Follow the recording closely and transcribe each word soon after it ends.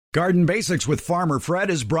Garden Basics with Farmer Fred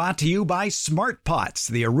is brought to you by Smart Pots,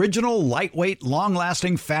 the original lightweight,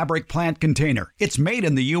 long-lasting fabric plant container. It's made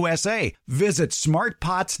in the USA. Visit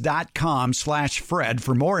smartpots.com/Fred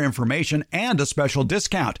for more information and a special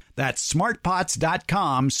discount. That's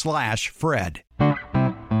smartpots.com/Fred.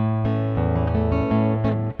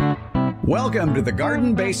 Welcome to the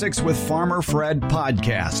Garden Basics with Farmer Fred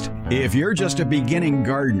podcast. If you're just a beginning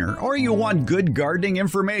gardener or you want good gardening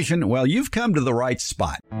information, well, you've come to the right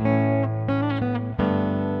spot.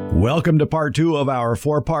 Welcome to part 2 of our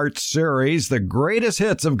 4-part series, The Greatest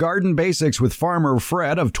Hits of Garden Basics with Farmer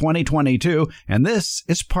Fred of 2022, and this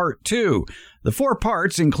is part 2. The 4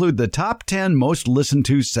 parts include the top 10 most listened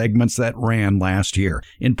to segments that ran last year.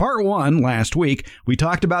 In part 1 last week, we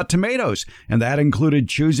talked about tomatoes, and that included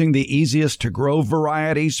choosing the easiest to grow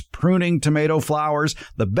varieties, pruning tomato flowers,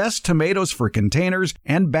 the best tomatoes for containers,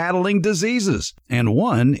 and battling diseases. And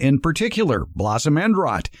one in particular, blossom end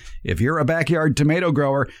rot. If you're a backyard tomato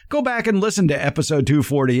grower, go back and listen to episode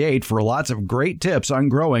 248 for lots of great tips on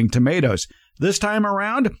growing tomatoes. This time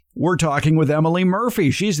around, we're talking with Emily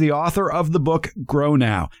Murphy. She's the author of the book Grow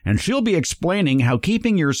Now, and she'll be explaining how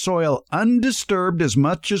keeping your soil undisturbed as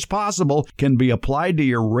much as possible can be applied to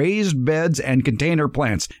your raised beds and container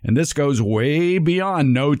plants. And this goes way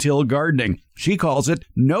beyond no-till gardening. She calls it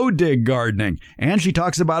no-dig gardening, and she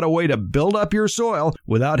talks about a way to build up your soil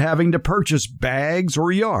without having to purchase bags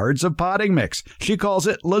or yards of potting mix. She calls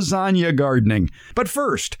it lasagna gardening. But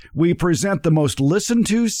first, we present the most listened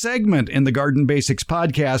to segment in the Garden Basics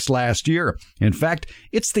podcast last year. In fact,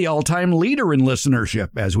 it's the all-time leader in listenership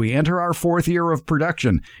as we enter our 4th year of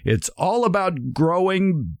production. It's all about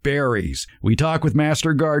growing berries. We talk with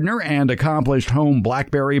master gardener and accomplished home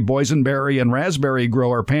blackberry, boysenberry, and raspberry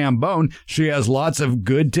grower Pam Bone. She has lots of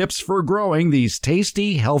good tips for growing these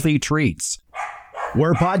tasty, healthy treats.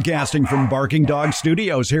 We're podcasting from Barking Dog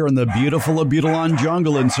Studios here in the beautiful Abutilon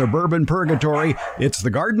jungle in suburban Purgatory. It's the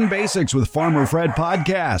Garden Basics with Farmer Fred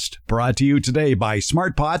podcast, brought to you today by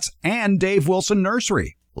Smart Pots and Dave Wilson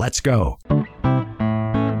Nursery. Let's go.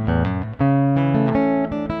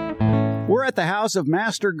 We're at the house of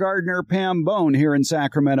Master Gardener Pam Bone here in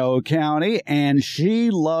Sacramento County, and she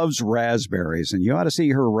loves raspberries, and you ought to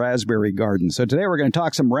see her raspberry garden. So today we're going to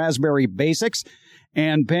talk some raspberry basics.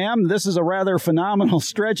 And Pam, this is a rather phenomenal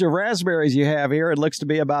stretch of raspberries you have here. It looks to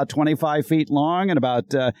be about 25 feet long and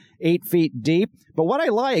about 8 feet deep. But what I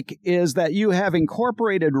like is that you have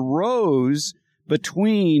incorporated rows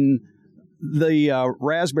between the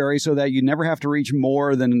raspberries so that you never have to reach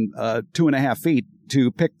more than 2.5 feet to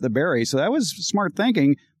pick the berry. So that was smart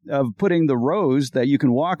thinking of putting the rows that you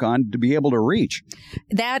can walk on to be able to reach.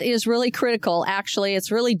 That is really critical. Actually, it's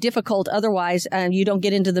really difficult. Otherwise, you don't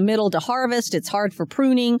get into the middle to harvest. It's hard for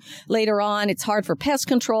pruning later on. It's hard for pest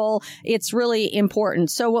control. It's really important.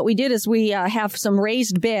 So what we did is we have some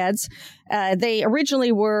raised beds. They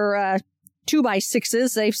originally were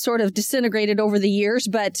 2x6s. They've sort of disintegrated over the years,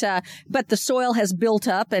 but the soil has built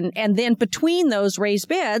up, and then between those raised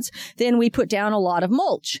beds, then we put down a lot of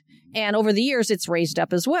mulch. And over the years, it's raised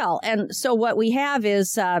up as well. And so what we have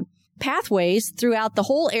is pathways throughout the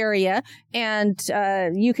whole area, and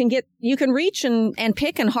you can reach and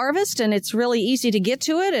pick and harvest, and it's really easy to get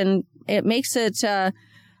to it, and it makes it a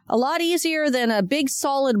lot easier than a big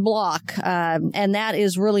solid block, and that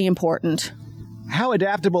is really important. How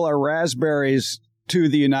adaptable are raspberries to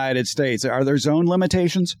the United States? Are there zone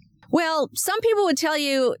limitations? Well, some people would tell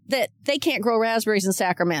you that they can't grow raspberries in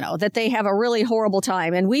Sacramento, that they have a really horrible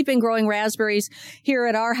time. And we've been growing raspberries here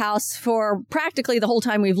at our house for practically the whole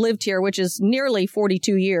time we've lived here, which is nearly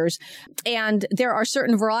 42 years. And there are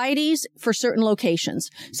certain varieties for certain locations.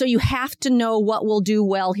 So you have to know what will do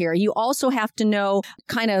well here. You also have to know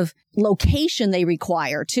kind of location they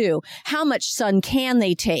require too. How much sun can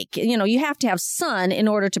they take? You know, you have to have sun in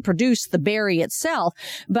order to produce the berry itself.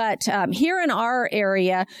 But here in our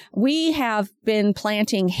area, we have been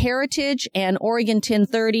planting Heritage and Oregon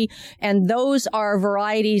 1030, and those are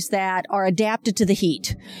varieties that are adapted to the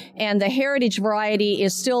heat. And the Heritage variety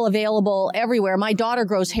is still available everywhere. My daughter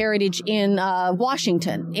grows Heritage in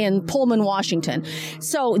Washington, in Pullman, Washington.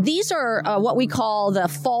 So these are what we call the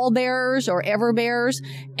fall bearers or ever bearers,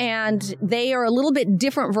 and they are a little bit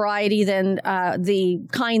different variety than the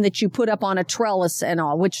kind that you put up on a trellis and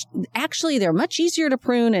all, which actually they're much easier to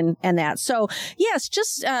prune and that. So yes,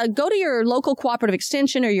 just go to your local cooperative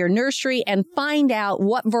extension or your nursery and find out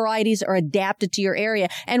what varieties are adapted to your area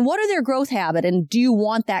and what are their growth habit, and do you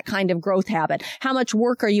want that kind of growth habit? How much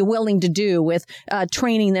work are you willing to do with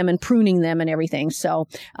training them and pruning them and everything? So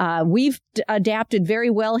we've adapted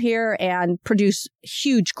very well here and produce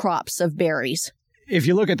huge crops of berries. If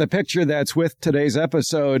you look at the picture that's with today's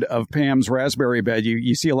episode of Pam's Raspberry Bed,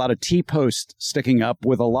 you see a lot of T-posts sticking up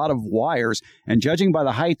with a lot of wires. And judging by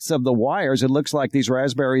the heights of the wires, it looks like these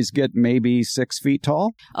raspberries get maybe 6 feet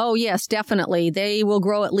tall. Oh, yes, definitely. They will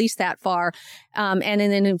grow at least that far. And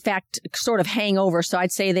then, in fact, sort of hang over. So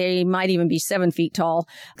I'd say they might even be 7 feet tall.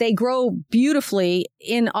 They grow beautifully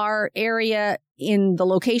in our area, in the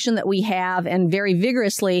location that we have, and very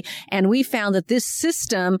vigorously. And we found that this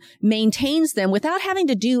system maintains them without having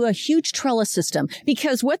to do a huge trellis system,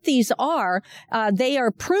 because what these are, they are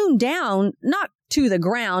pruned down, not to the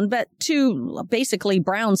ground, but to basically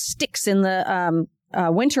brown sticks in the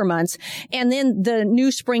winter months. And then the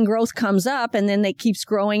new spring growth comes up, and then it keeps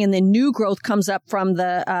growing, and then new growth comes up from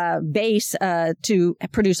the base to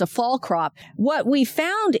produce a fall crop. What we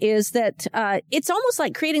found is that it's almost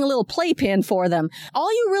like creating a little playpen for them. All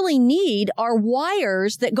you really need are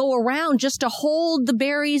wires that go around just to hold the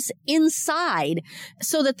berries inside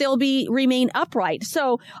so that they'll remain upright.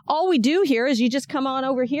 So all we do here is you just come on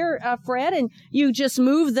over here, Fred, and you just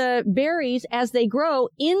move the berries as they grow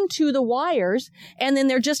into the wires, and then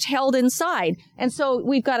they're just held inside. And so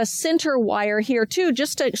we've got a center wire here too,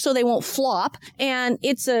 so they won't flop. And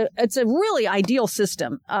it's a really ideal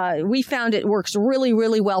system. We found it works really,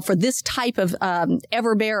 really well for this type of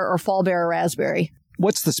everbearer or fallbearer raspberry.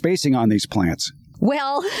 What's the spacing on these plants?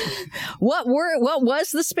 Well, what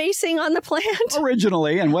was the spacing on the plant?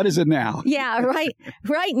 Originally, and what is it now? Yeah, right.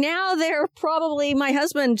 Right now, they're probably, my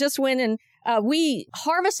husband just went and we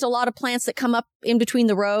harvest a lot of plants that come up in between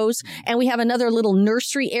the rows, and we have another little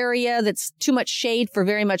nursery area that's too much shade for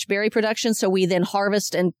very much berry production. So we then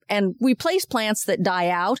harvest and we place plants that die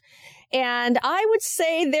out. And I would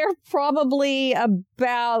say they're probably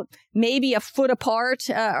about maybe a foot apart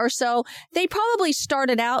or so. They probably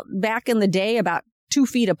started out back in the day about 2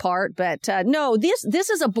 feet apart. But no, this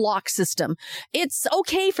is a block system. It's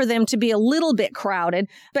okay for them to be a little bit crowded,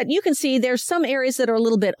 but you can see there's some areas that are a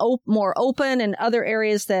little bit more open, and other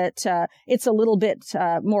areas that it's a little bit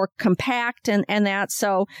more compact and that.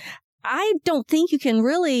 So I don't think you can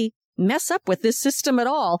really mess up with this system at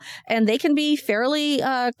all. And they can be fairly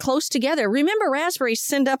close together. Remember, raspberries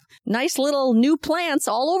send up nice little new plants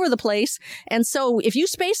all over the place. And so if you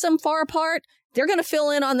space them far apart, they're going to fill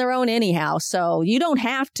in on their own anyhow. So you don't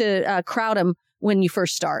have to crowd them when you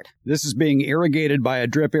first start. This is being irrigated by a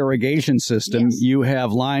drip irrigation system. Yes. You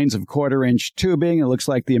have lines of 1/4-inch tubing. It looks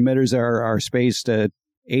like the emitters are spaced at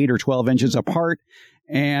 8 or 12 inches apart.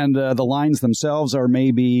 And the lines themselves are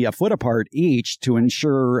maybe a foot apart each to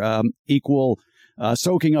ensure equal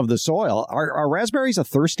soaking of the soil. Are raspberries a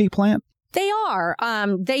thirsty plant? They are.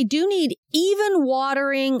 They do need even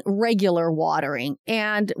watering, regular watering.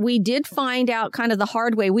 And we did find out kind of the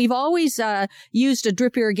hard way. We've always used a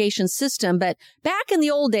drip irrigation system, but back in the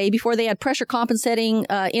old day, before they had pressure compensating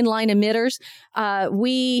inline emitters,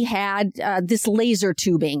 we had this laser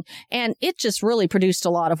tubing, and it just really produced a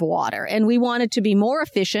lot of water. And we wanted to be more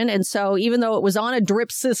efficient. And so even though it was on a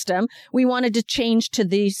drip system, we wanted to change to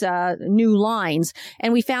these new lines.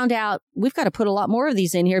 And we found out we've got to put a lot more of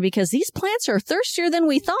these in here because these plants are thirstier than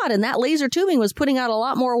we thought, and that laser tubing was putting out a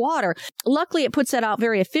lot more water. Luckily, it puts that out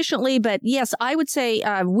very efficiently, but yes, I would say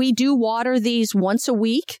we do water these once a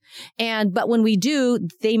week, but when we do,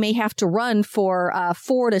 they may have to run for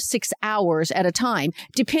 4 to 6 hours at a time,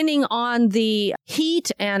 depending on the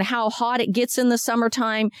heat and how hot it gets in the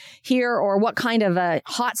summertime here, or what kind of a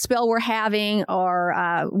hot spell we're having,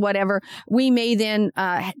 or whatever. We may then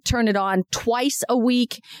turn it on twice a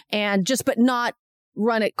week, but not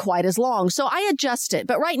run it quite as long. So I adjust it.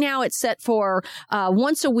 But right now it's set for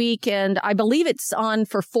once a week, and I believe it's on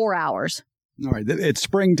for 4 hours. All right. It's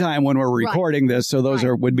springtime when we're recording this, so those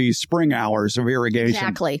would be spring hours of irrigation.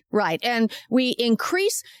 Exactly. Right. And we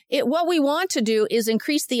increase it. What we want to do is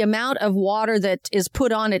increase the amount of water that is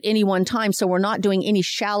put on at any one time, so we're not doing any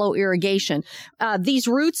shallow irrigation. These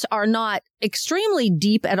roots are not extremely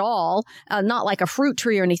deep at all, not like a fruit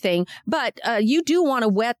tree or anything, but you do want to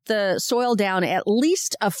wet the soil down at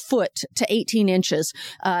least a foot to 18 inches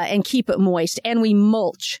and keep it moist. And we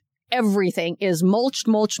mulch. Everything is mulched,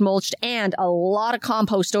 and a lot of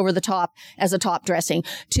compost over the top as a top dressing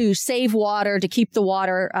to save water, to keep the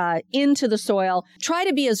water into the soil. Try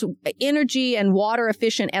to be as energy and water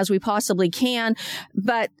efficient as we possibly can.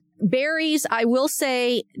 But berries, I will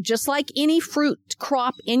say, just like any fruit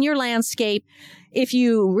crop in your landscape, if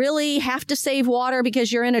you really have to save water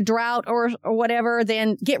because you're in a drought or whatever,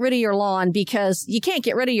 then get rid of your lawn, because you can't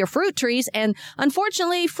get rid of your fruit trees. And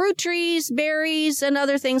unfortunately, fruit trees, berries, and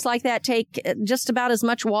other things like that take just about as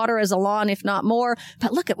much water as a lawn, if not more.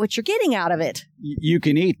 But look at what you're getting out of it. You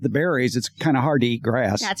can eat the berries. It's kind of hard to eat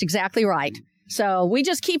grass. That's exactly right. So we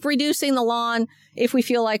just keep reducing the lawn if we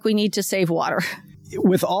feel like we need to save water.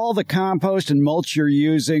 With all the compost and mulch you're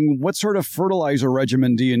using, what sort of fertilizer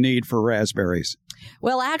regimen do you need for raspberries?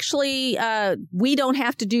 Well, actually, we don't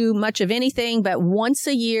have to do much of anything, but once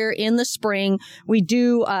a year in the spring, we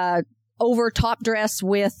do over top dress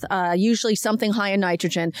with usually something high in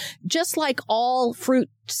nitrogen. Just like all fruits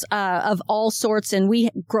of all sorts, and we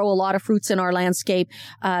grow a lot of fruits in our landscape,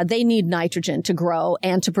 they need nitrogen to grow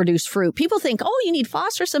and to produce fruit. People think, oh, you need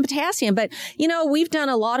phosphorus and potassium, but we've done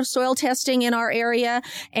a lot of soil testing in our area,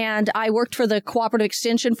 and I worked for the Cooperative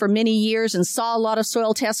Extension for many years and saw a lot of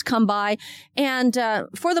soil tests come by. And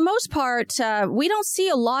for the most part, we don't see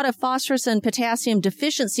a lot of phosphorus and potassium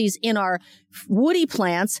deficiencies in our woody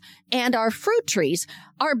plants and our fruit trees.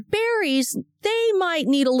 Our berries, they might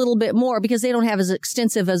need a little bit more because they don't have as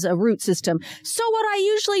extensive as a root system. So what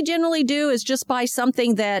I usually generally do is just buy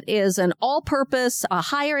something that is an all-purpose,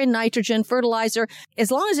 higher in nitrogen fertilizer.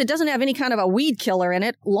 As long as it doesn't have any kind of a weed killer in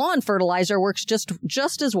it, lawn fertilizer works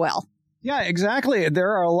just as well. Yeah, exactly.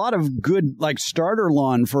 There are a lot of good, starter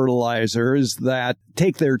lawn fertilizers that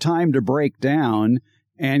take their time to break down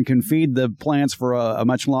and can feed the plants for a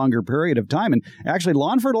much longer period of time. And actually,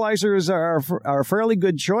 lawn fertilizers are a fairly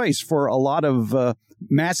good choice for a lot of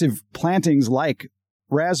massive plantings like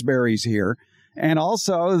raspberries here. And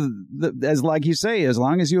also, like you say, as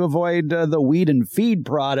long as you avoid the weed and feed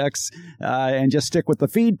products and just stick with the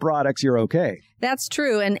feed products, you're okay. That's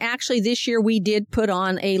true. And actually, this year we did put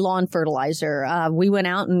on a lawn fertilizer. We went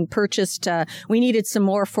out and purchased, we needed some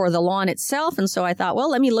more for the lawn itself. And so I thought, well,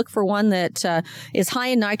 let me look for one that is high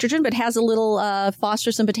in nitrogen, but has a little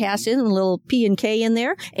phosphorus and potassium and a little P and K in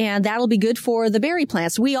there. And that'll be good for the berry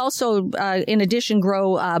plants. We also, in addition,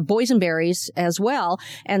 grow boysenberries as well.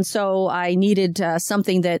 And so I needed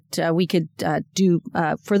something that we could do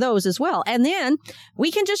for those as well. And then we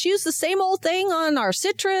can just use the same old thing on our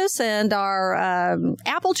citrus and our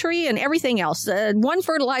apple tree and everything else. One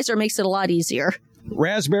fertilizer makes it a lot easier.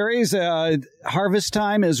 Raspberries, harvest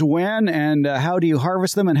time is when, and how do you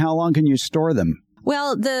harvest them, and how long can you store them?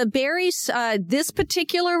 Well, the berries, this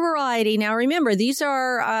particular variety, now remember, these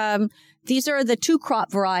are the two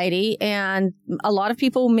crop variety, and a lot of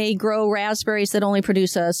people may grow raspberries that only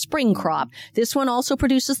produce a spring crop. This one also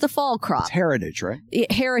produces the fall crop. It's Heritage, right?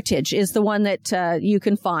 Heritage is the one that you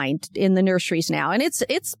can find in the nurseries now, and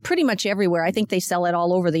it's pretty much everywhere. I think they sell it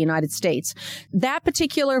all over the United States. That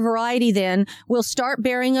particular variety then will start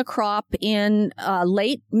bearing a crop in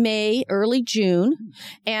late May, early June,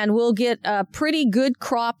 and we'll get a pretty good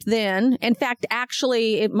crop then. In fact,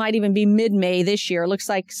 actually, it might even be mid-May this year. It looks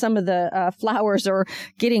like some of the flowers are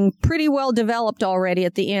getting pretty well developed already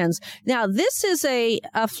at the ends. Now, this is a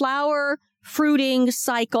flower fruiting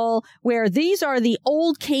cycle where these are the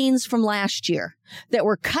old canes from last year that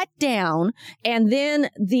were cut down, and then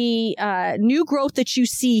the new growth that you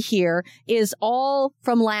see here is all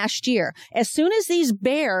from last year. As soon as these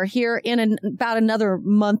bear here in about another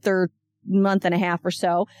month and a half or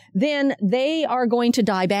so, then they are going to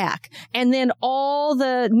die back. And then all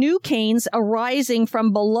the new canes arising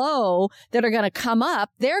from below that are going to come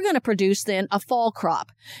up, they're going to produce then a fall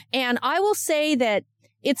crop. And I will say that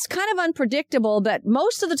it's kind of unpredictable, but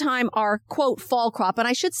most of the time our, quote, fall crop, and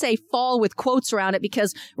I should say fall with quotes around it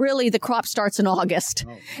because really the crop starts in August.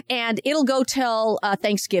 Oh. And it'll go till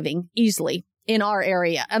Thanksgiving easily in our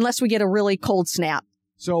area, unless we get a really cold snap.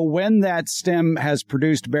 So when that stem has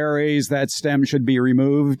produced berries, that stem should be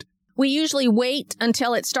removed? We usually wait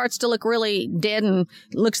until it starts to look really dead and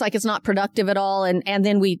looks like it's not productive at all. And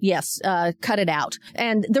then we, cut it out.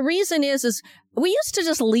 And the reason is we used to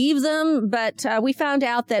just leave them, but we found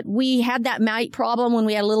out that we had that mite problem when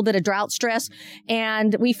we had a little bit of drought stress.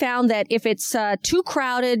 And we found that if it's too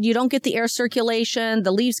crowded, you don't get the air circulation,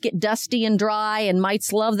 the leaves get dusty and dry, and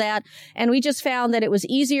mites love that. And we just found that it was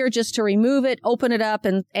easier just to remove it, open it up,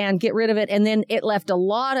 and get rid of it. And then it left a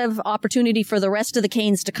lot of opportunity for the rest of the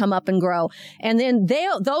canes to come up and grow. And then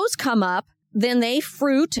those come up, then they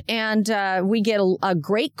fruit, and we get a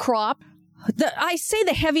great crop. I say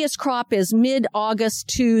the heaviest crop is mid-August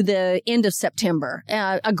to the end of September,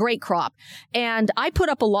 a great crop. And I put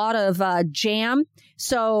up a lot of jam.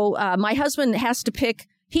 So my husband has to pick.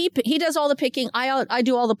 He does all the picking. I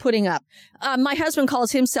do all the putting up. My husband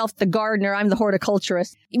calls himself the gardener. I'm the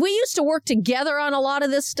horticulturist. We used to work together on a lot of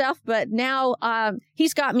this stuff, but now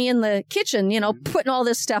he's got me in the kitchen, putting all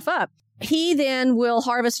this stuff up. He then will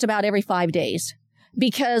harvest about every 5 days,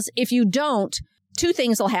 because if you don't, two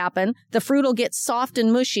things will happen. The fruit will get soft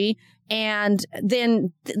and mushy, and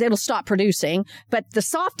then it'll stop producing. But the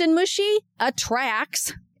soft and mushy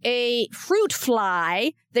attracts a fruit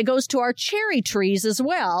fly that goes to our cherry trees as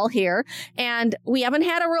well here. And we haven't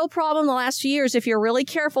had a real problem the last few years if you're really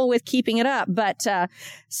careful with keeping it up. But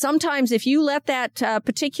sometimes if you let that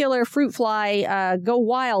particular fruit fly go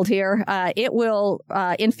wild here, it will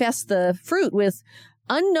infest the fruit with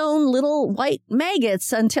unknown little white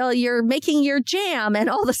maggots until you're making your jam, and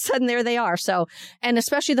all of a sudden there they are. So, and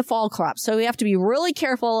especially the fall crops. So we have to be really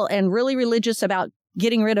careful and really religious about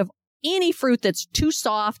getting rid of any fruit that's too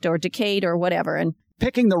soft or decayed or whatever. And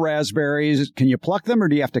picking the raspberries, can you pluck them or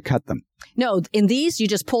do you have to cut them? No, in these you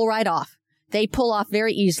just pull right off. They pull off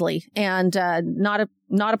very easily, and not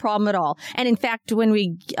a problem at all. And in fact, when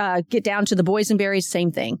we get down to the boysenberries,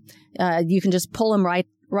 same thing. You can just pull them right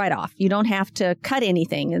off. You don't have to cut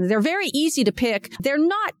anything. And they're very easy to pick. They're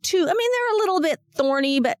not too, they're a little bit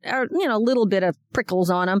thorny, but, a little bit of prickles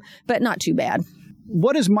on them, but not too bad.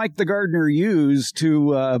 What does Mike the gardener use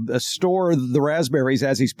to store the raspberries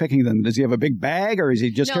as he's picking them? Does he have a big bag, or is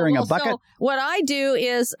he just carrying a bucket? So what I do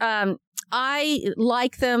is I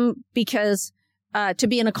like them because to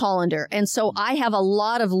be in a colander. And so I have a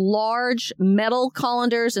lot of large metal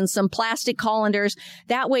colanders and some plastic colanders.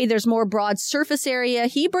 That way there's more broad surface area.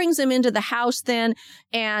 He brings them into the house then,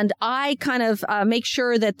 and I kind of make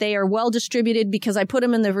sure that they are well distributed because I put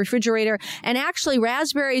them in the refrigerator. And actually,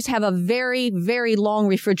 raspberries have a very, very long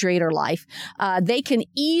refrigerator life. They can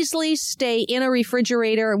easily stay in a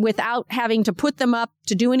refrigerator without having to put them up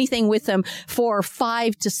to do anything with them for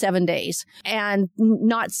 5 to 7 days and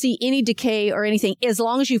not see any decay or anything, as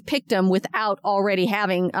long as you've picked them without already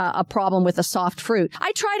having a problem with a soft fruit.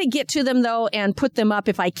 I try to get to them, though, and put them up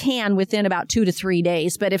if I can within about 2 to 3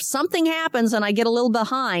 days. But if something happens and I get a little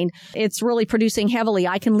behind, it's really producing heavily,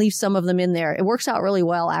 I can leave some of them in there. It works out really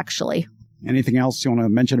well, actually. Anything else you want to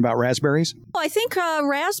mention about raspberries? Well, I think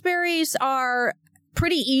raspberries are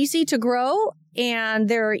pretty easy to grow, and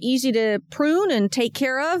they're easy to prune and take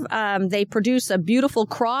care of. They produce a beautiful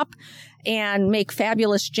crop and make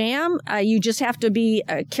fabulous jam. You just have to be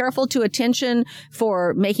careful to attention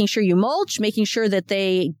for making sure you mulch, making sure that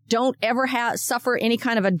they don't ever suffer any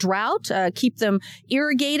kind of a drought. Keep them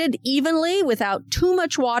irrigated evenly without too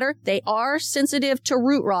much water. They are sensitive to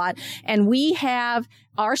root rot, and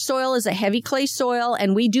our soil is a heavy clay soil,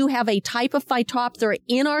 and we do have a type of Phytophthora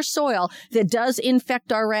in our soil that does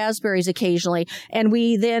infect our raspberries occasionally. And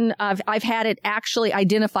we then, I've had it actually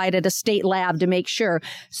identified at a state lab to make sure.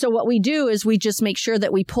 So what we do is we just make sure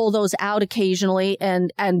that we pull those out occasionally.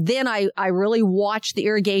 And then I really watch the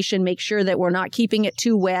irrigation, make sure that we're not keeping it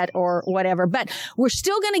too wet or whatever. But we're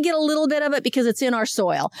still going to get a little bit of it because it's in our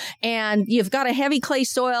soil. And you've got a heavy clay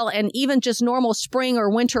soil, and even just normal spring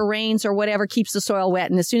or winter rains or whatever keeps the soil wet.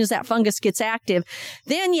 And as soon as that fungus gets active,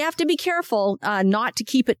 then you have to be careful not to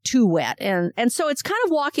keep it too wet. And so it's kind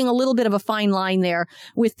of walking a little bit of a fine line there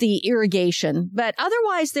with the irrigation. But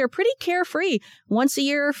otherwise, they're pretty carefree. Once a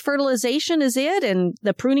year fertilization is it, and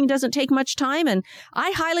the pruning doesn't take much time. And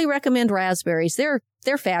I highly recommend raspberries.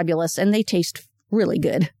 They're fabulous, and they taste really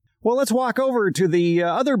good. Well, let's walk over to the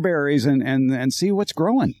other berries and see what's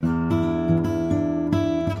growing.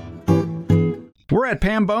 We're at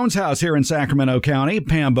Pam Bone's house here in Sacramento County.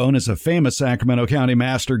 Pam Bone is a famous Sacramento County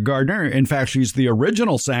Master Gardener. In fact, she's the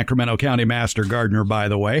original Sacramento County Master Gardener, by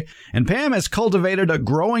the way. And Pam has cultivated a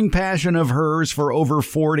growing passion of hers for over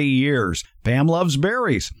 40 years. Pam loves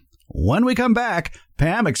berries. When we come back,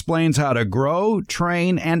 Pam explains how to grow,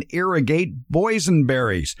 train, and irrigate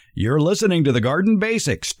boysenberries. You're listening to the Garden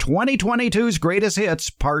Basics 2022's Greatest Hits,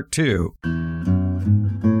 Part 2.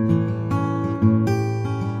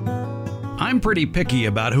 I'm pretty picky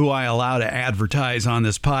about who I allow to advertise on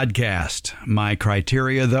this podcast. My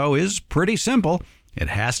criteria, though, is pretty simple. It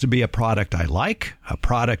has to be a product I like, a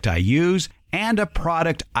product I use, and a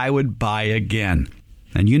product I would buy again.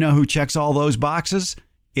 And you know who checks all those boxes?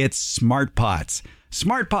 It's Smart Pots.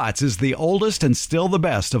 Smart Pots is the oldest and still the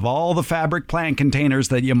best of all the fabric plant containers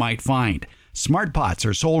that you might find. Smart Pots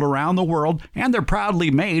are sold around the world, and they're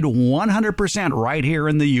proudly made 100% right here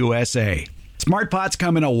in the USA. Smart Pots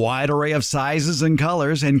come in a wide array of sizes and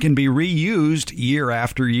colors and can be reused year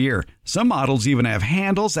after year. Some models even have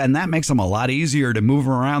handles, and that makes them a lot easier to move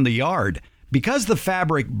around the yard. Because the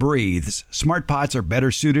fabric breathes, Smart Pots are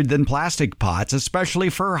better suited than plastic pots,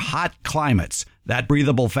 especially for hot climates. That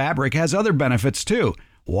breathable fabric has other benefits too.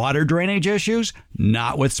 Water drainage issues?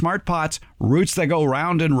 Not with Smart Pots. Roots that go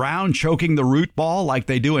round and round choking the root ball like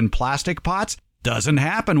they do in plastic pots? Doesn't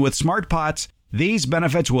happen with Smart Pots. These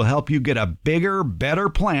benefits will help you get a bigger, better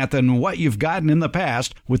plant than what you've gotten in the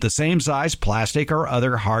past with the same size plastic or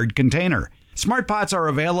other hard container. Smart Pots are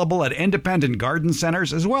available at independent garden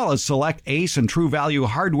centers as well as select Ace and True Value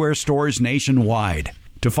hardware stores nationwide.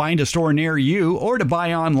 To find a store near you or to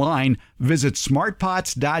buy online, visit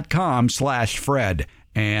smartpots.com/Fred.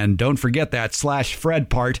 And don't forget that /Fred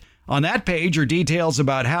part. On that page are details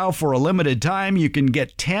about how, for a limited time, you can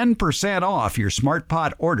get 10% off your Smart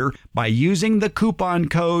Pot order by using the coupon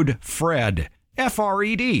code FRED.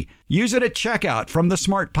 F-R-E-D. Use it at checkout from the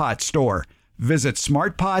Smart Pot store. Visit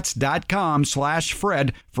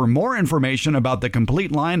smartpots.com/Fred for more information about the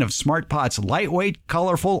complete line of Smart Pot's lightweight,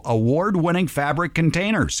 colorful, award-winning fabric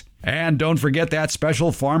containers. And don't forget that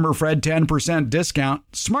special Farmer Fred 10% discount.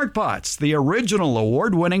 Smart Pots, the original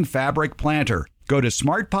award-winning fabric planter. Go to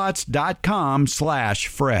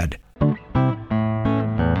smartpots.com/Fred.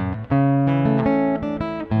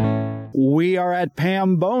 We are at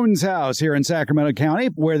Pam Bone's house here in Sacramento County,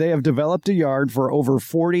 where they have developed a yard for over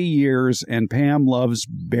 40 years, and Pam loves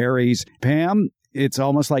berries. Pam, it's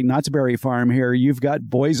almost like Knott's Berry Farm here. You've got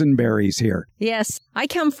boysenberries here. Yes. I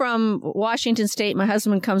come from Washington State. My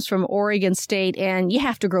husband comes from Oregon State, and you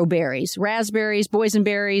have to grow berries. Raspberries,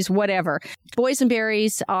 boysenberries, whatever.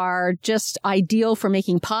 Boysenberries are just ideal for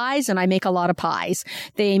making pies, and I make a lot of pies.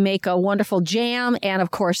 They make a wonderful jam, and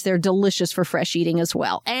of course, they're delicious for fresh eating as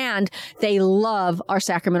well. And they love our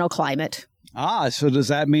Sacramento climate. So does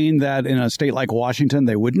that mean that in a state like Washington,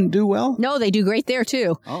 they wouldn't do well? No, they do great there,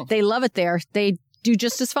 too. Oh. They love it there. They do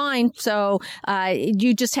just as fine. So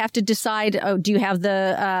you just have to decide, do you have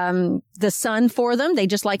the sun for them? They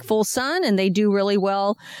just like full sun, and they do really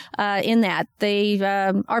well in that. They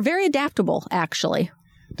are very adaptable, actually.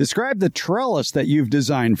 Describe the trellis that you've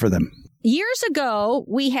designed for them. Years ago,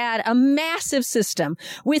 we had a massive system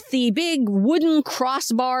with the big wooden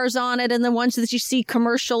crossbars on it and the ones that you see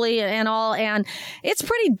commercially and all. And it's a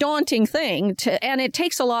pretty daunting thing and it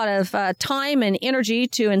takes a lot of time and energy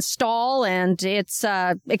to install, and it's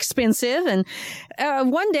expensive. And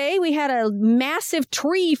one day we had a massive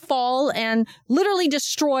tree fall and literally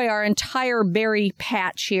destroy our entire berry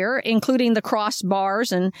patch here, including the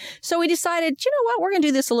crossbars. And so we decided, you know what, we're going to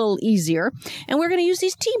do this a little easier. And we're going to use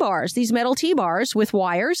these T-bars, these metal T-bars with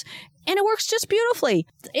wires, and it works just beautifully.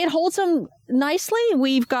 It holds them nicely.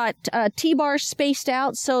 We've got T-bars spaced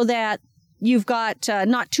out so that you've got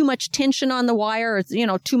not too much tension on the wire, or,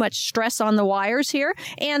 too much stress on the wires here.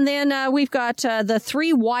 And then we've got the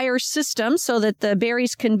 3-wire system so that the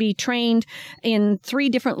berries can be trained in 3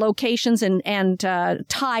 different locations and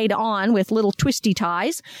tied on with little twisty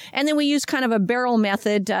ties. And then we use kind of a barrel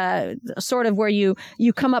method, sort of where you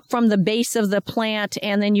come up from the base of the plant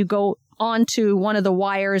and then you go onto one of the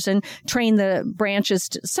wires and train the branches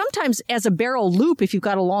sometimes as a barrel loop if you've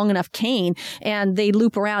got a long enough cane, and they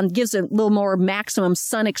loop around, gives a little more maximum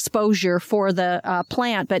sun exposure for the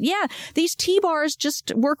plant. But yeah, these T-bars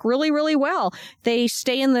just work really, really well. They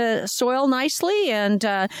stay in the soil nicely, and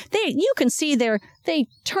you can see they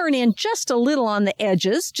turn in just a little on the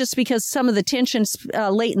edges just because some of the tension's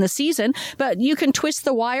late in the season, but you can twist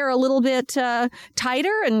the wire a little bit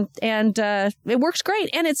tighter and it works great.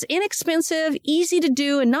 And it's inexpensive, easy to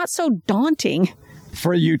do, and not so daunting.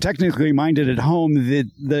 For you technically minded at home,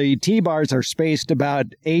 the T-bars are spaced about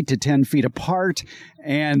 8 to 10 feet apart,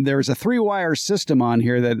 and there's a 3-wire system on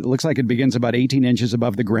here that looks like it begins about 18 inches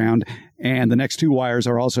above the ground, and the next 2 wires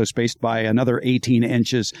are also spaced by another 18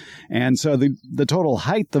 inches. And so the total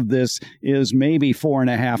height of this is maybe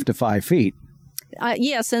 4.5 to 5 feet.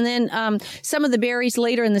 Yes, and then some of the berries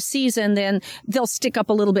later in the season, then they'll stick up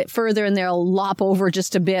a little bit further and they'll lop over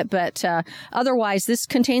just a bit. But otherwise, this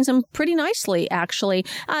contains them pretty nicely, actually.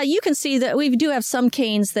 You can see that we do have some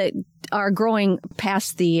canes that are growing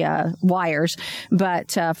past the wires,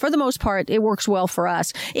 but for the most part, it works well for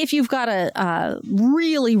us. If you've got a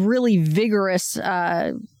really, really vigorous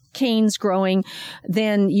canes growing,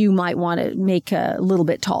 then you might want to make a little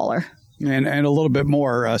bit taller. And a little bit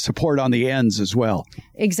more support on the ends as well.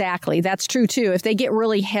 Exactly. That's true, too. If they get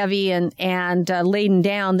really heavy and laden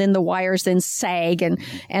down, then the wires then sag and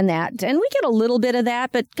that. And we get a little bit of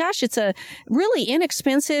that. But gosh, it's a really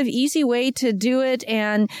inexpensive, easy way to do it.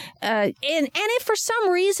 And if for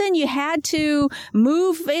some reason you had to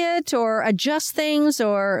move it or adjust things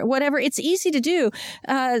or whatever, it's easy to do.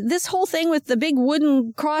 This whole thing with the big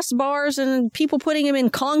wooden crossbars and people putting them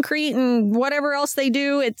in concrete and whatever else they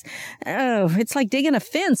do, it's like digging a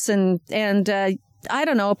fence and I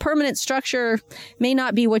don't know, a permanent structure may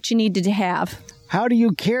not be what you need to have. How do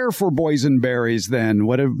you care for boysenberries then?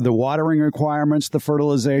 What are the watering requirements, the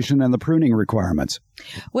fertilization, and the pruning requirements?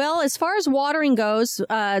 Well, as far as watering goes,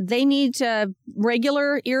 they need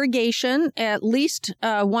regular irrigation, at least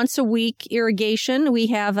once a week irrigation. We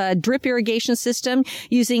have a drip irrigation system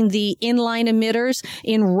using the inline emitters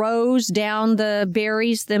in rows down the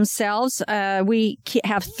berries themselves. We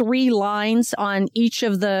have 3 lines on each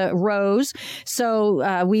of the rows,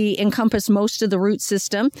 so we encompass most of the root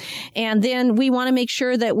system. And then we want to make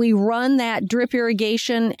sure that we run that drip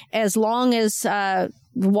irrigation as long as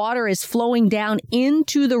the water is flowing down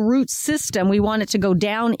into the root system. We want it to go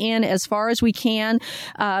down in as far as we can,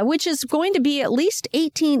 which is going to be at least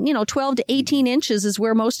 12 to 18 inches is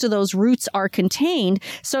where most of those roots are contained.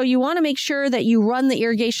 So you want to make sure that you run the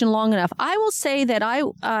irrigation long enough. I will say that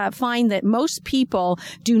I find that most people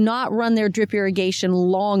do not run their drip irrigation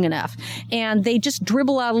long enough, and they just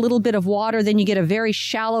dribble out a little bit of water. Then you get a very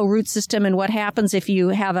shallow root system. And what happens if you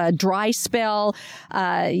have a dry spell,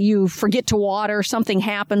 you forget to water, something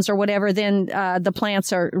happens or whatever, then the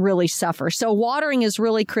plants really suffer. So watering is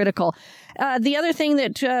really critical. The other thing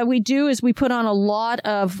that we do is we put on a lot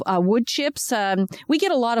of wood chips. We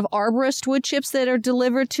get a lot of arborist wood chips that are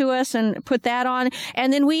delivered to us and put that on.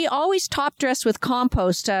 And then we always top dress with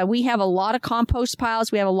compost. We have a lot of compost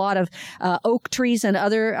piles. We have a lot of oak trees and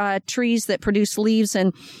other trees that produce leaves.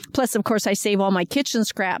 And plus, of course, I save all my kitchen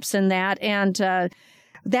scraps and that. And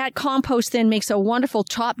that compost then makes a wonderful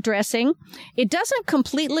top dressing. It doesn't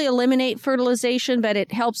completely eliminate fertilization, but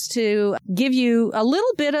it helps to give you a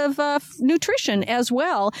little bit of nutrition as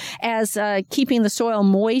well as keeping the soil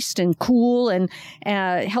moist and cool and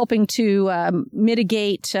helping to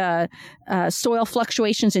mitigate soil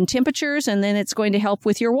fluctuations in temperatures. And then it's going to help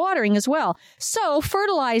with your watering as well. So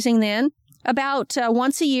fertilizing then about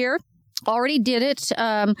once a year. Already did it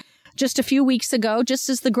just a few weeks ago, just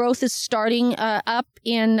as the growth is starting up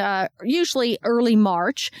in usually early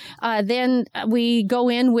March. Then we go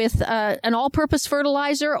in with an all-purpose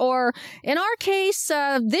fertilizer, or in our case,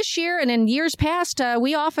 this year and in years past,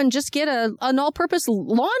 we often just get an all-purpose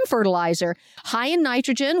lawn fertilizer, high in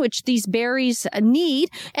nitrogen, which these berries need,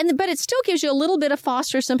 but it still gives you a little bit of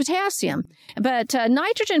phosphorus and potassium. But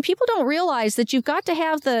nitrogen, people don't realize that you've got to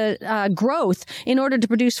have the growth in order to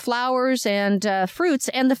produce flowers and fruits,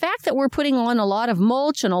 and the fact that we're putting on a lot of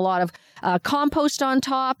mulch and a lot of compost on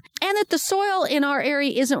top, and that the soil in our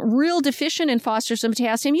area isn't real deficient in phosphorus and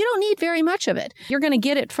potassium, you don't need very much of it. You're going to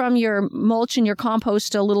get it from your mulch and your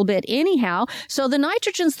compost a little bit anyhow. So the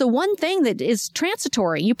nitrogen's the one thing that is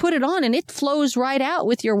transitory. You put it on and it flows right out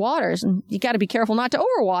with your waters. And you got to be careful not to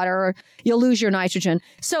overwater or you'll lose your nitrogen.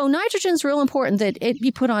 So nitrogen's real important that it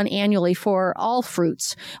be put on annually for all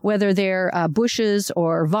fruits, whether they're bushes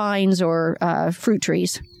or vines or fruit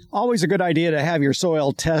trees. Always a good idea to have your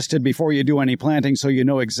soil tested before you do any planting so you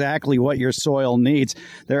know exactly what your soil needs.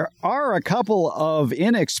 There are a couple of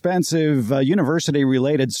inexpensive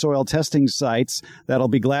university-related soil testing sites that'll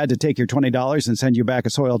be glad to take your $20 and send you back a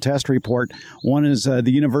soil test report. One is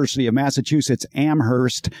the University of Massachusetts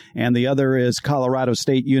Amherst, and the other is Colorado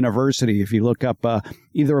State University. If you look up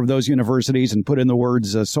either of those universities and put in the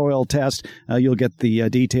words soil test, you'll get the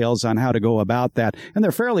details on how to go about that. And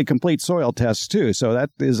they're fairly complete soil tests, too, so that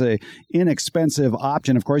is a inexpensive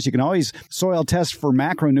option. Of course, you can always soil test for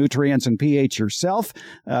macronutrients and pH yourself.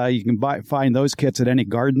 You can find those kits at any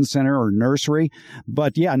garden center or nursery.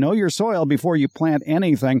 But yeah, know your soil before you plant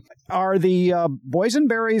anything. Are the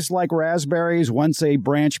boysenberries like raspberries? Once a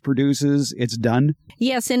branch produces, it's done?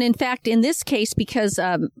 Yes, and in fact, in this case, because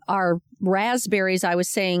our raspberries, I was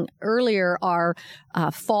saying earlier, are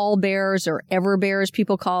fall bears or ever bears,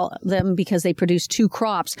 people call them, because they produce 2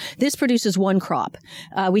 crops. This produces 1 crop.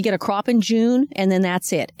 We get a crop in June, and then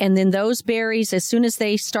that's it. And then those berries, as soon as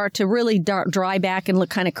they start to really dry back and look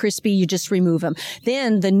kind of crispy, you just remove them.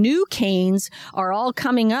 Then the new canes are all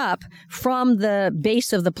coming up from the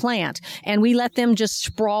base of the plant, and we let them just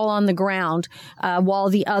sprawl on the ground while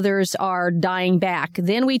the others are dying back.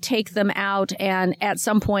 Then we take them out, and at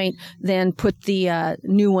some point, then put the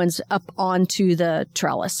new ones up onto the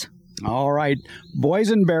trellis. All right.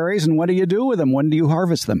 Boysenberries, and what do you do with them? When do you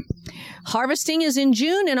harvest them? Harvesting is in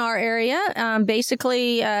June in our area.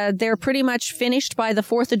 Basically, they're pretty much finished by the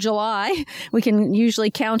 4th of July. We can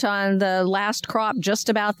usually count on the last crop just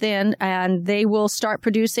about then, and they will start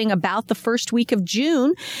producing about the first week of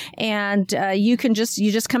June. And you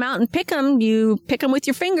just come out and pick them. You pick them with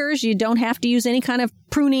your fingers. You don't have to use any kind of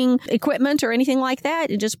pruning equipment or anything like that.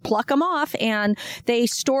 You just pluck them off, and they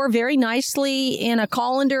store very nicely in a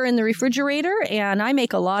colander in the refrigerator. And I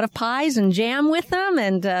make a lot of pies and jam with them,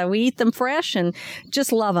 and we eat them them fresh and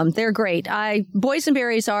just love them. They're great.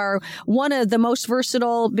 Boysenberries are one of the most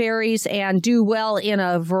versatile berries and do well in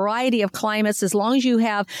a variety of climates as long as you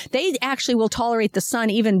have. They actually will tolerate the sun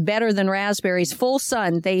even better than raspberries. Full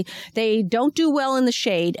sun. They don't do well in the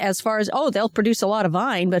shade as far as, they'll produce a lot of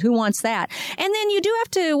vine, but who wants that? And then you do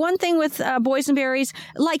have to, one thing with boysenberries,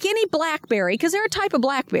 like any blackberry, because they're a type of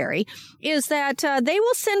blackberry, is that they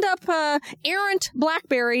will send up errant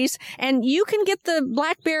blackberries, and you can get the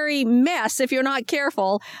blackberry mess if you're not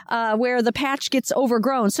careful, where the patch gets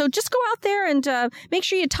overgrown. So just go out there and make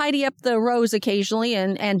sure you tidy up the rows occasionally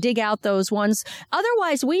and dig out those ones.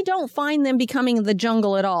 Otherwise, we don't find them becoming the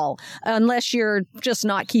jungle at all, unless you're just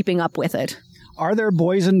not keeping up with it. Are there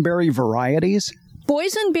boysenberry varieties?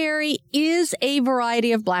 Boysenberry is a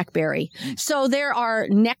variety of blackberry. So there are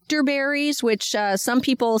nectar berries, which some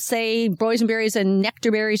people say boysenberries and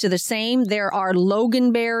nectar berries are the same. There are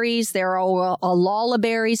loganberries. There are alala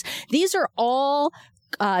berries. These are all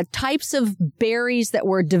types of berries that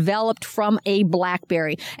were developed from a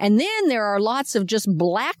blackberry. And then there are lots of just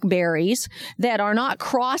blackberries that are not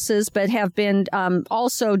crosses, but have been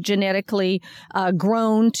also genetically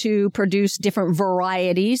grown to produce different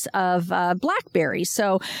varieties of blackberries.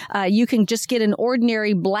 So you can just get an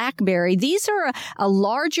ordinary blackberry. These are a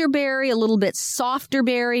larger berry, a little bit softer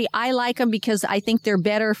berry. I like them because I think they're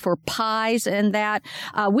better for pies and that.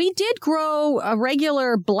 We did grow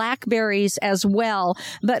regular blackberries as well,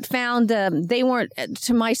 but found they weren't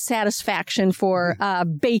to my satisfaction for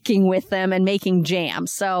baking with them and making jam.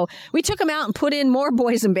 So we took them out and put in more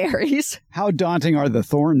boysenberries. How daunting are the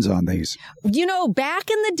thorns on these? You know, back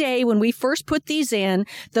in the day when we first put these in,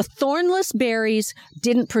 the thornless berries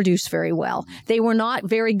didn't produce very well. They were not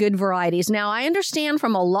very good varieties. Now, I understand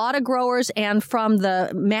from a lot of growers and from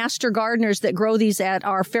the master gardeners that grow these at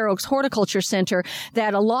our Fair Oaks Horticulture Center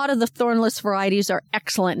that a lot of the thornless varieties are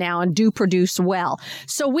excellent now and do produce well.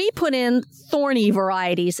 So we put in thorny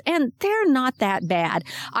varieties, and they're not that bad.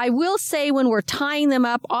 I will say when we're tying them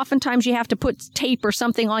up, oftentimes you have to put tape or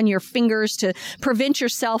something on your fingers to prevent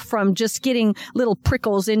yourself from just getting little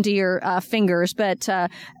prickles into your fingers, but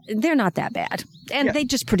they're not that bad. And they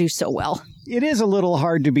just produce so well. It is a little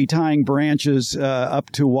hard to be tying branches up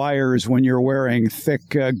to wires when you're wearing thick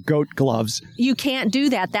goat gloves. You can't do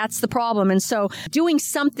that. That's the problem. And so doing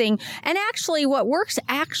something, and actually what works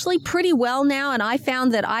actually pretty well now, and I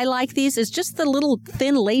found that I like these, is just the little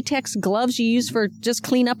thin latex gloves you use for just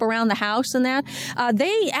clean up around the house and that.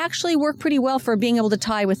 They actually work pretty well for being able to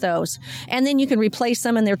tie with those. And then you can replace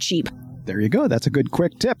them and they're cheap. There you go. That's a good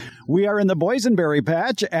quick tip. We are in the boysenberry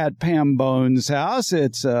patch at Pam Bones' house.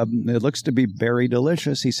 It looks to be very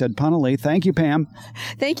delicious. He said punnily. Thank you, Pam.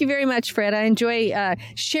 Thank you very much, Fred. I enjoy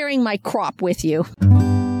sharing my crop with you.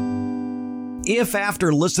 If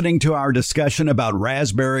after listening to our discussion about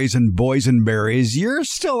raspberries and boysenberries, you're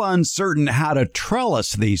still uncertain how to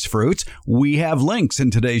trellis these fruits, we have links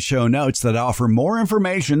in today's show notes that offer more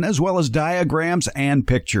information as well as diagrams and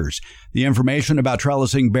pictures. The information about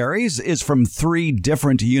trellising berries is from 3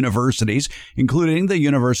 different universities, including the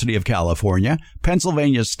University of California,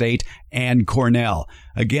 Pennsylvania State, and Cornell.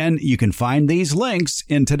 Again, you can find these links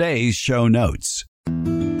in today's show notes.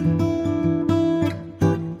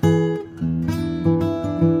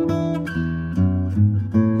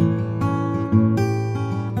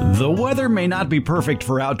 The weather may not be perfect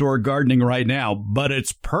for outdoor gardening right now, but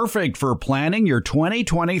it's perfect for planning your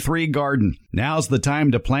 2023 garden. Now's the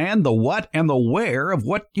time to plan the what and the where of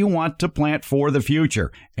what you want to plant for the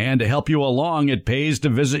future. And to help you along, it pays to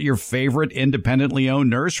visit your favorite independently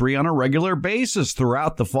owned nursery on a regular basis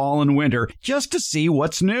throughout the fall and winter just to see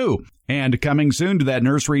what's new. And coming soon to that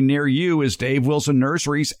nursery near you is Dave Wilson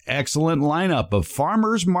Nursery's excellent lineup of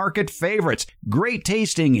farmers market favorites, great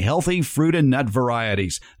tasting, healthy fruit and nut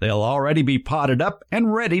varieties. They'll already be potted up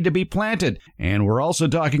and ready to be planted. And we're also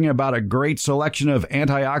talking about a great selection of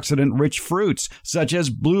antioxidant-rich fruits, such as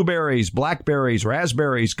blueberries, blackberries,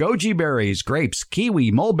 raspberries, goji berries, grapes,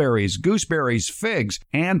 kiwi, mulberries, gooseberries, figs,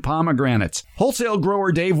 and pomegranates. Wholesale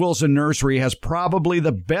grower Dave Wilson Nursery has probably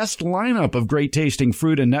the best lineup of great tasting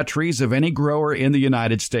fruit and nut trees of any grower in the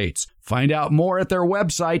United States. Find out more at their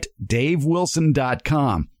website,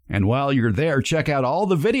 davewilson.com. And while you're there, check out all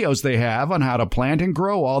the videos they have on how to plant and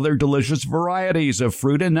grow all their delicious varieties of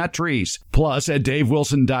fruit and nut trees. Plus, at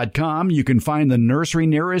davewilson.com, you can find the nursery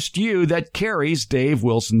nearest you that carries Dave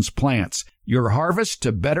Wilson's plants. Your harvest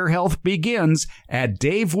to better health begins at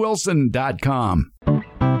davewilson.com.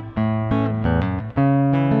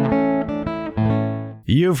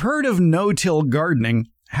 You've heard of no-till gardening.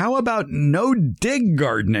 How about no-dig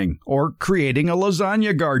gardening or creating a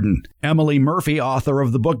lasagna garden? Emily Murphy, author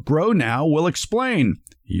of the book Grow Now, will explain.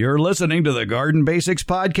 You're listening to the Garden Basics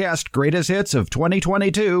Podcast, Greatest Hits of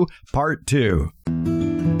 2022, Part 2.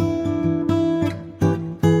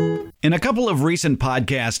 In a couple of recent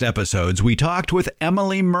podcast episodes, we talked with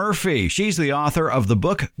Emily Murphy. She's the author of the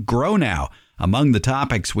book Grow Now. Among the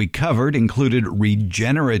topics we covered included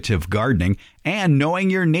regenerative gardening and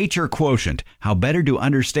knowing your nature quotient, how better to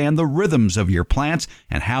understand the rhythms of your plants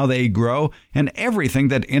and how they grow, and everything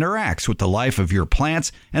that interacts with the life of your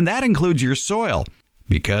plants, and that includes your soil.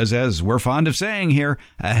 Because, as we're fond of saying here,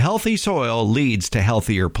 a healthy soil leads to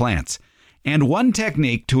healthier plants. And one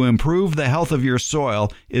technique to improve the health of your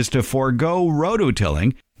soil is to forego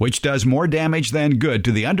rototilling, which does more damage than good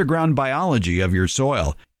to the underground biology of your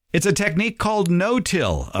soil. It's a technique called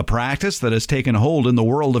no-till, a practice that has taken hold in the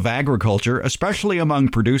world of agriculture, especially among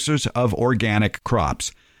producers of organic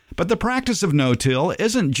crops. But the practice of no-till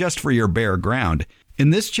isn't just for your bare ground. In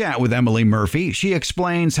this chat with Emily Murphy, she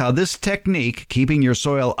explains how this technique, keeping your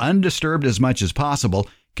soil undisturbed as much as possible,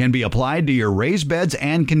 can be applied to your raised beds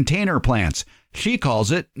and container plants. She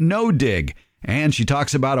calls it no-dig. And she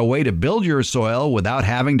talks about a way to build your soil without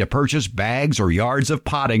having to purchase bags or yards of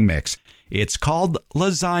potting mix. It's called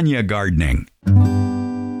lasagna gardening.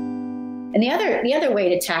 And the other way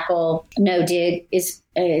to tackle no-dig is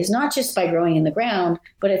not just by growing in the ground,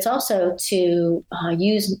 but it's also to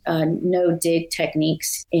use no-dig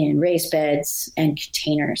techniques in raised beds and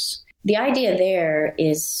containers. The idea there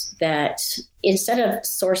is that instead of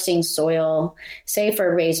sourcing soil, say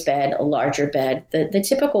for a raised bed, a larger bed, the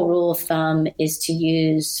typical rule of thumb is to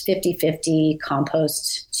use 50-50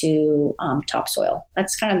 compost to topsoil.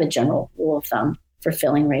 That's kind of the general rule of thumb for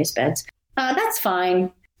filling raised beds. That's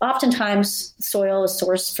fine. Oftentimes, soil is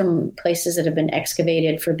sourced from places that have been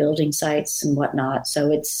excavated for building sites and whatnot,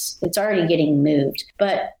 so it's already getting moved.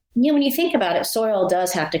 But when you think about it, soil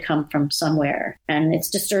does have to come from somewhere, and it's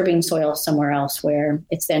disturbing soil somewhere else where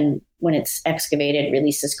it's then, when it's excavated,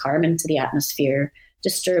 releases carbon to the atmosphere,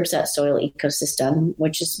 disturbs that soil ecosystem,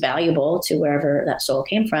 which is valuable to wherever that soil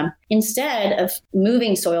came from. Instead of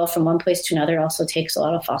moving soil from one place to another, also takes a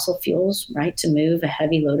lot of fossil fuels, right, to move a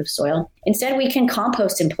heavy load of soil. Instead, we can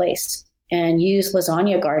compost in place and use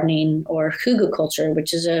lasagna gardening or hugelkultur,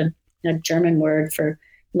 which is a German word for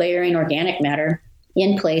layering organic matter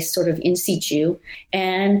in place, sort of in situ,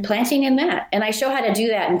 and planting in that. And I show how to do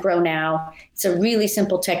that in Grow Now. It's a really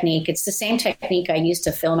simple technique. It's the same technique I use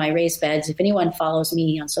to fill my raised beds. If anyone follows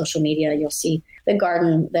me on social media, you'll see the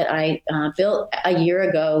garden that I built a year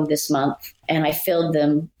ago this month, and I filled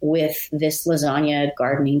them with this lasagna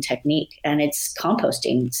gardening technique. And it's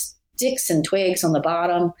composting. Sticks and twigs on the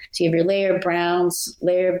bottom. So you have your layer of browns,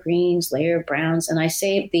 layer of greens, layer of browns, and I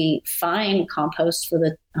save the fine compost for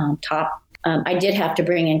the top. I did have to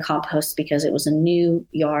bring in compost because it was a new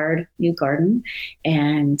garden,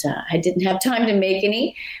 and I didn't have time to make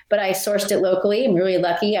any, but I sourced it locally. I'm really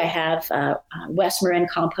lucky. I have West Marin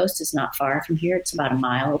Compost is not far from here. It's about a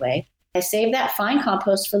mile away. I saved that fine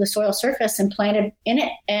compost for the soil surface and planted in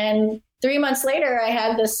it. And 3 months later, I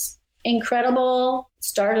had this incredible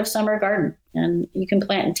start of summer garden, and you can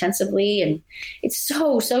plant intensively, and it's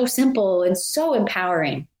so simple and so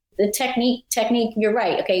empowering. The technique, you're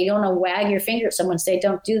right. Okay, you don't want to wag your finger at someone and say,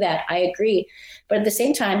 don't do that. I agree. But at the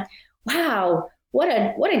same time, wow, what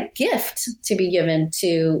a gift to be given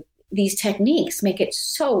to these techniques. Make it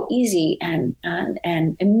so easy and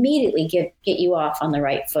immediately get you off on the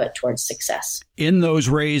right foot towards success. In those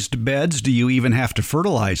raised beds, do you even have to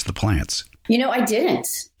fertilize the plants? I didn't.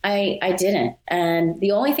 I didn't. And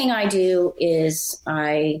the only thing I do is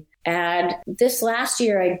I add, this last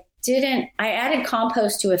year I added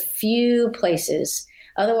compost to a few places.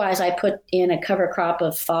 Otherwise, I put in a cover crop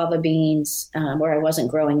of fava beans where I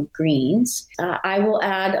wasn't growing greens. I will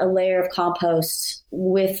add a layer of compost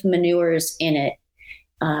with manures in it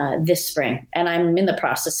this spring. And I'm in the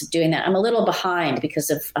process of doing that. I'm a little behind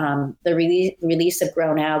because of the release of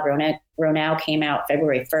Grow Now. Grow Now came out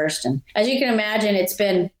February 1st. And as you can imagine, it's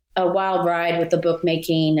been a wild ride with the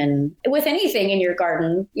bookmaking, and with anything in your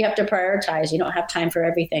garden, you have to prioritize. You don't have time for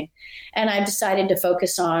everything. And I've decided to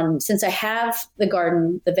focus on, since I have the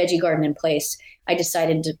veggie garden in place, I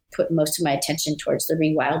decided to put most of my attention towards the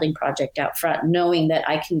rewilding project out front, knowing that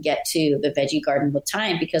I can get to the veggie garden with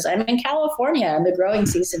time because I'm in California and the growing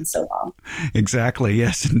season's so long. Exactly.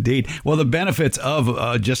 Yes, indeed. Well, the benefits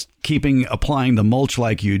of just applying the mulch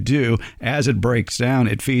like you do, as it breaks down,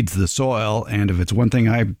 it feeds the soil. And if it's one thing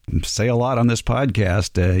I say a lot on this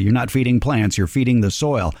podcast. You're not feeding plants, you're feeding the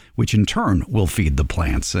soil, which in turn will feed the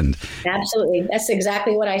plants. And absolutely. That's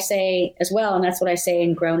exactly what I say as well. And that's what I say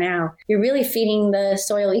in Grow Now. You're really feeding the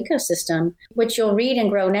soil ecosystem, which you'll read in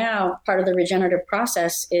Grow Now. Part of the regenerative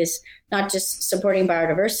process is not just supporting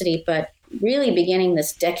biodiversity, but really beginning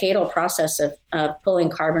this decadal process of pulling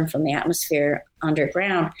carbon from the atmosphere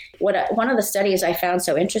underground. One of the studies I found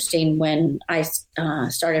so interesting when I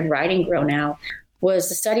started writing Grow Now was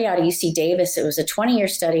the study out of UC Davis. It was a 20-year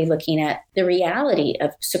study looking at the reality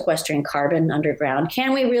of sequestering carbon underground.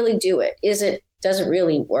 Can we really do it? Does it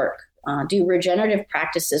really work? Do regenerative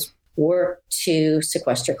practices work to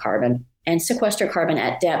sequester carbon and sequester carbon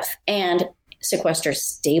at depth and sequester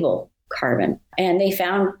stable carbon? And they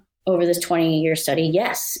found over this 20-year study,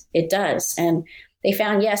 yes, it does. And they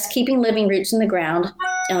found, yes, keeping living roots in the ground,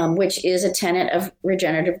 which is a tenet of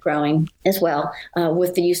regenerative growing as well,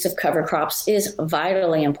 with the use of cover crops is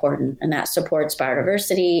vitally important. And that supports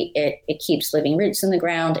biodiversity. It keeps living roots in the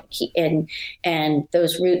ground, and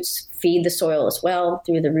those roots feed the soil as well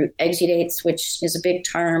through the root exudates, which is a big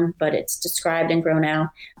term, but it's described in Grow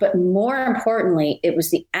Now. But more importantly, it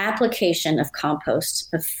was the application of compost,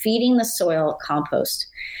 of feeding the soil compost,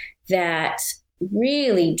 that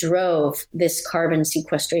really drove this carbon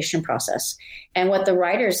sequestration process. And what the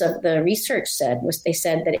writers of the research said was they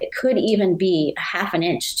said that it could even be a half an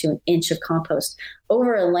inch to an inch of compost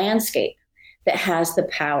over a landscape that has the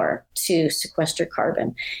power to sequester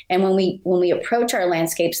carbon. And when we approach our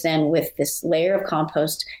landscapes then with this layer of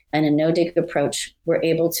compost and a no-dig approach, we're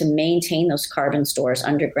able to maintain those carbon stores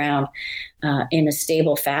underground in a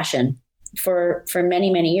stable fashion for many,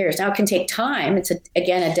 many years. Now, it can take time. It's,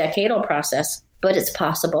 again, a decadal process, but it's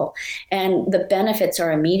possible. And the benefits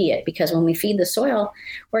are immediate because when we feed the soil,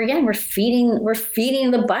 we're feeding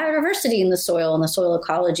the biodiversity in the soil and the soil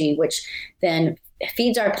ecology, which then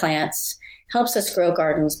feeds our plants, helps us grow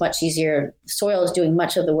gardens much easier. The soil is doing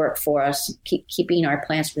much of the work for us, keeping our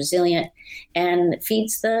plants resilient, and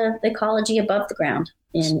feeds the ecology above the ground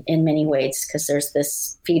in many ways because there's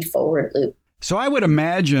this feed forward loop. So I would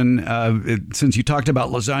imagine, since you talked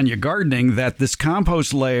about lasagna gardening, that this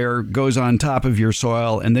compost layer goes on top of your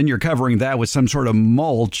soil, and then you're covering that with some sort of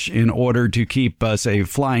mulch in order to keep, say,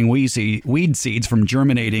 flying weed seeds from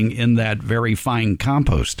germinating in that very fine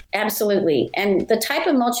compost. Absolutely. And the type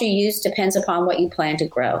of mulch you use depends upon what you plan to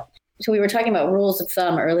grow. So we were talking about rules of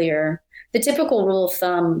thumb earlier. The typical rule of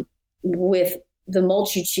thumb with the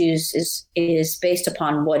mulch you choose is based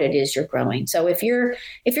upon what it is you're growing. So if you're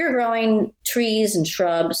growing trees and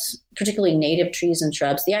shrubs, particularly native trees and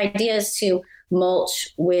shrubs, the idea is to mulch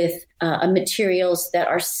with materials that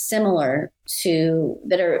are similar to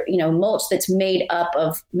mulch that's made up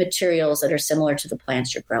of materials that are similar to the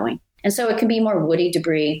plants you're growing. And so it can be more woody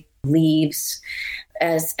debris, leaves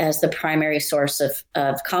as the primary source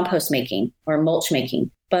of compost making or mulch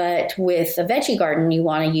making. But with a veggie garden, you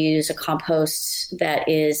want to use a compost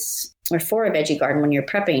for a veggie garden, when you're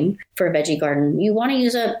prepping for a veggie garden, you want to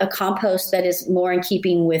use a compost that is more in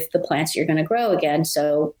keeping with the plants you're going to grow again.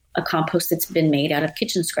 So a compost that's been made out of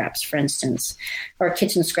kitchen scraps, for instance, or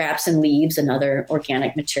kitchen scraps and leaves and other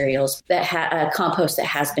organic materials, a compost that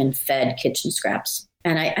has been fed kitchen scraps.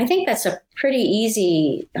 And I think that's a pretty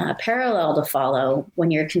easy parallel to follow when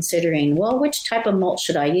you're considering, well, which type of mulch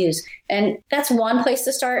should I use? And that's one place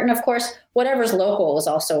to start. And of course, whatever's local is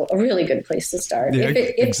also a really good place to start. Yeah,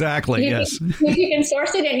 exactly, yes. If you can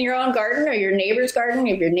source it in your own garden or your neighbor's garden,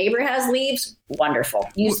 if your neighbor has leaves, wonderful.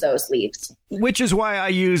 Use those leaves. Which is why I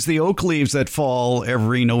use the oak leaves that fall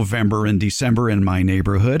every November and December in my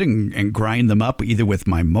neighborhood and grind them up either with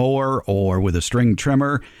my mower or with a string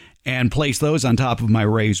trimmer, and place those on top of my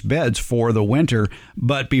raised beds for the winter.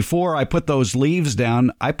 But before I put those leaves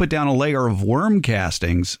down, I put down a layer of worm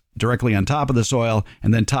castings directly on top of the soil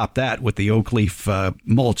and then top that with the oak leaf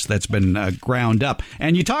mulch that's been ground up.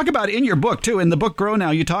 And you talk about in your book, too, in the book Grow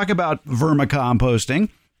Now, you talk about vermicomposting,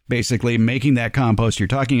 basically making that compost you're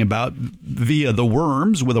talking about via the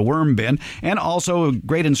worms with a worm bin, and also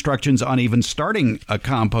great instructions on even starting a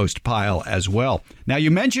compost pile as well. Now,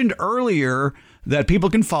 you mentioned earlier that people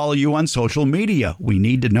can follow you on social media. We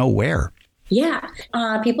need to know where. Yeah.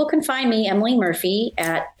 People can find me, Emily Murphy,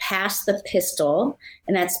 at Pass the Pistil,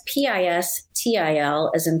 and that's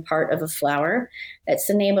PISTIL as in part of a flower. That's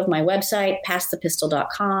the name of my website,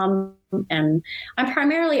 passthepistil.com. And I'm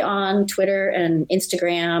primarily on Twitter and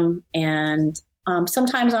Instagram and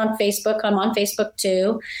sometimes on Facebook. I'm on Facebook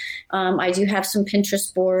too. I do have some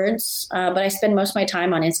Pinterest boards, but I spend most of my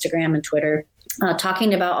time on Instagram and Twitter.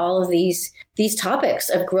 talking about all of these topics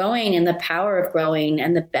of growing and the power of growing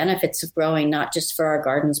and the benefits of growing, not just for our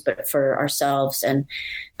gardens, but for ourselves and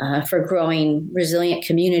for growing resilient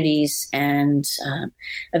communities and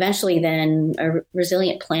eventually then a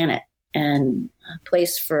resilient planet and a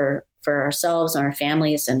place for ourselves and our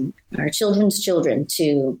families and our children's children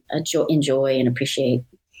to enjoy and appreciate.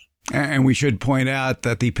 And we should point out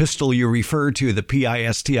that the pistil you refer to, the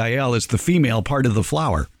pistil, is the female part of the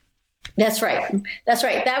flower. That's right. That's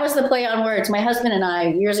right. That was the play on words. My husband and I,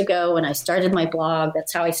 years ago, when I started my blog,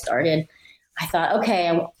 that's how I started. I thought,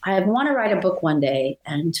 okay, I want to write a book one day.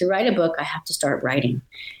 And to write a book, I have to start writing.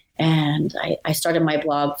 And I started my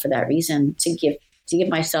blog for that reason, to give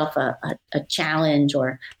myself a challenge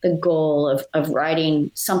or the goal of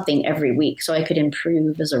writing something every week so I could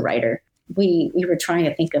improve as a writer. We were trying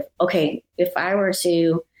to think of, okay, if I were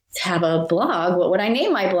to have a blog, what would I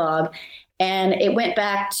name my blog? And it went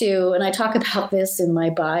back to, and I talk about this in my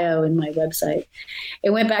bio in my website,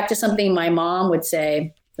 it went back to something my mom would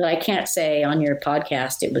say that I can't say on your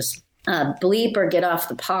podcast. It was bleep or get off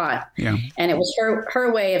the pot. Yeah. And it was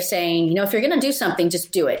her way of saying, if you're going to do something,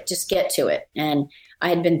 just do it, just get to it. And I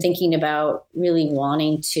had been thinking about really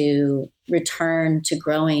wanting to return to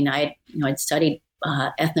growing. I'd studied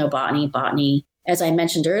ethnobotany, botany, as I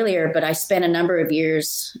mentioned earlier, but I spent a number of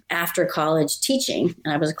years after college teaching,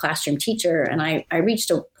 and I was a classroom teacher, and I reached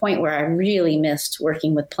a point where I really missed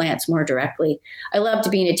working with plants more directly. I loved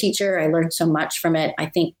being a teacher. I learned so much from it. I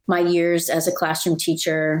think my years as a classroom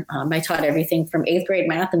teacher, I taught everything from 8th grade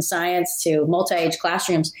math and science to multi-age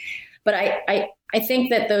classrooms. But I think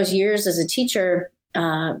that those years as a teacher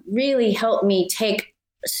really helped me take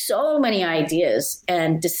so many ideas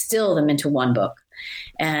and distill them into one book.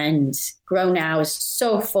 And Grow Now is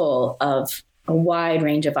so full of a wide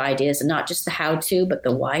range of ideas, and not just the how to, but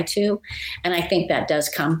the why to. And I think that does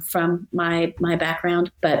come from my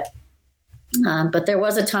background. But there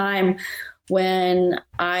was a time when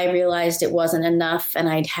I realized it wasn't enough and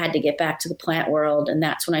I'd had to get back to the plant world. And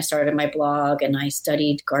that's when I started my blog and I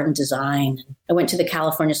studied garden design. I went to the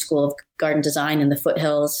California School of Garden Design in the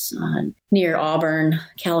foothills near Auburn,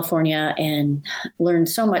 California, and learned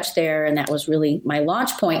so much there. And that was really my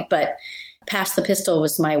launch point. But Pass the Pistil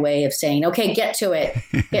was my way of saying, okay, get to it.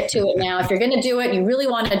 Get to it now. If you're going to do it, you really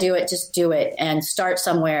want to do it, just do it and start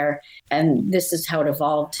somewhere. And this is how it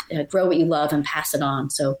evolved. Grow what you love and pass it on.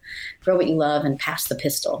 So grow what you love and pass the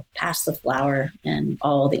pistil, pass the flower and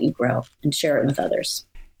all that you grow and share it with others.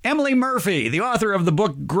 Emily Murphy, the author of the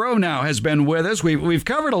book Grow Now, has been with us. We've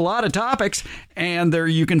covered a lot of topics, and there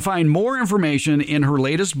you can find more information in her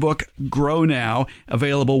latest book, Grow Now,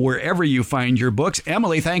 available wherever you find your books.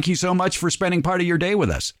 Emily, thank you so much for spending part of your day with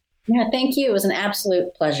us. Yeah, thank you. It was an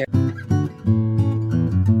absolute pleasure.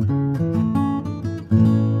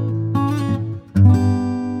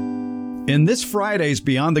 In this Friday's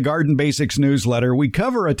Beyond the Garden Basics newsletter, we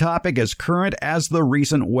cover a topic as current as the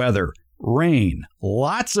recent weather. Rain,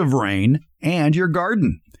 lots of rain, and your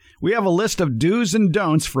garden. We have a list of do's and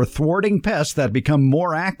don'ts for thwarting pests that become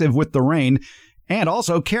more active with the rain, and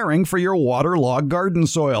also caring for your waterlogged garden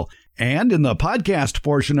soil. And in the podcast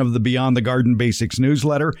portion of the Beyond the Garden Basics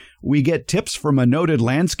newsletter, we get tips from a noted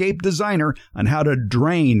landscape designer on how to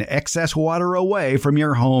drain excess water away from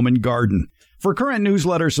your home and garden. For current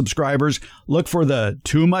newsletter subscribers, look for the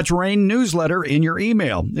Too Much Rain newsletter in your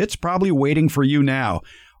email. It's probably waiting for you now.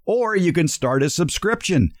 Or you can start a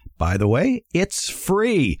subscription. By the way, it's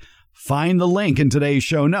free. Find the link in today's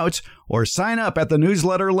show notes or sign up at the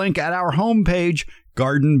newsletter link at our homepage,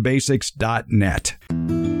 gardenbasics.net.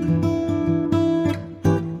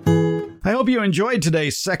 I hope you enjoyed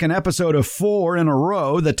today's second episode of 4 in a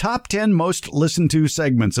row, the top 10 most listened to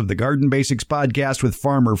segments of the Garden Basics podcast with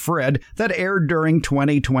Farmer Fred that aired during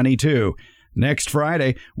 2022. Next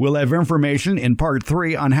Friday, we'll have information in part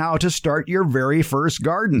 3 on how to start your very first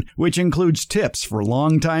garden, which includes tips for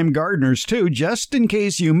longtime gardeners too, just in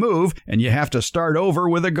case you move and you have to start over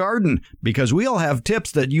with a garden, because we'll have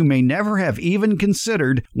tips that you may never have even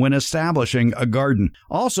considered when establishing a garden.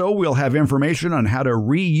 Also, we'll have information on how to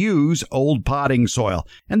reuse old potting soil.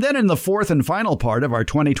 And then in the fourth and final part of our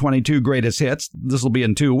 2022 Greatest Hits, this will be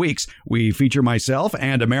in 2 weeks, we feature myself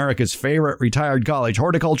and America's favorite retired college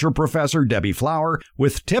horticulture professor, Debbie Flower,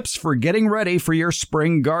 with tips for getting ready for your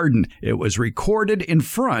spring garden. It was recorded in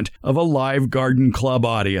front of a live garden club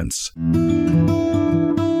audience.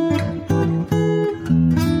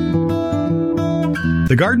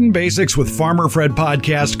 The Garden Basics with Farmer Fred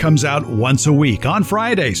podcast comes out once a week on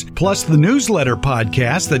Fridays. Plus, the newsletter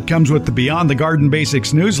podcast that comes with the Beyond the Garden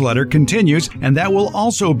Basics newsletter continues, and that will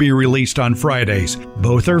also be released on Fridays.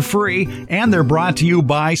 Both are free, and they're brought to you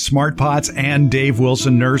by Smart Pots and Dave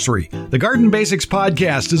Wilson Nursery. The Garden Basics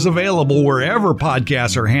podcast is available wherever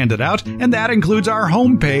podcasts are handed out, and that includes our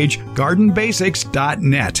homepage,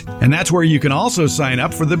 gardenbasics.net. And that's where you can also sign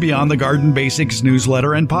up for the Beyond the Garden Basics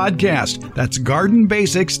newsletter and podcast. That's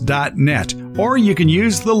gardenbasics.net. Or you can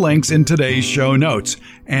use the links in today's show notes.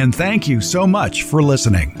 And thank you so much for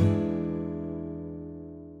listening.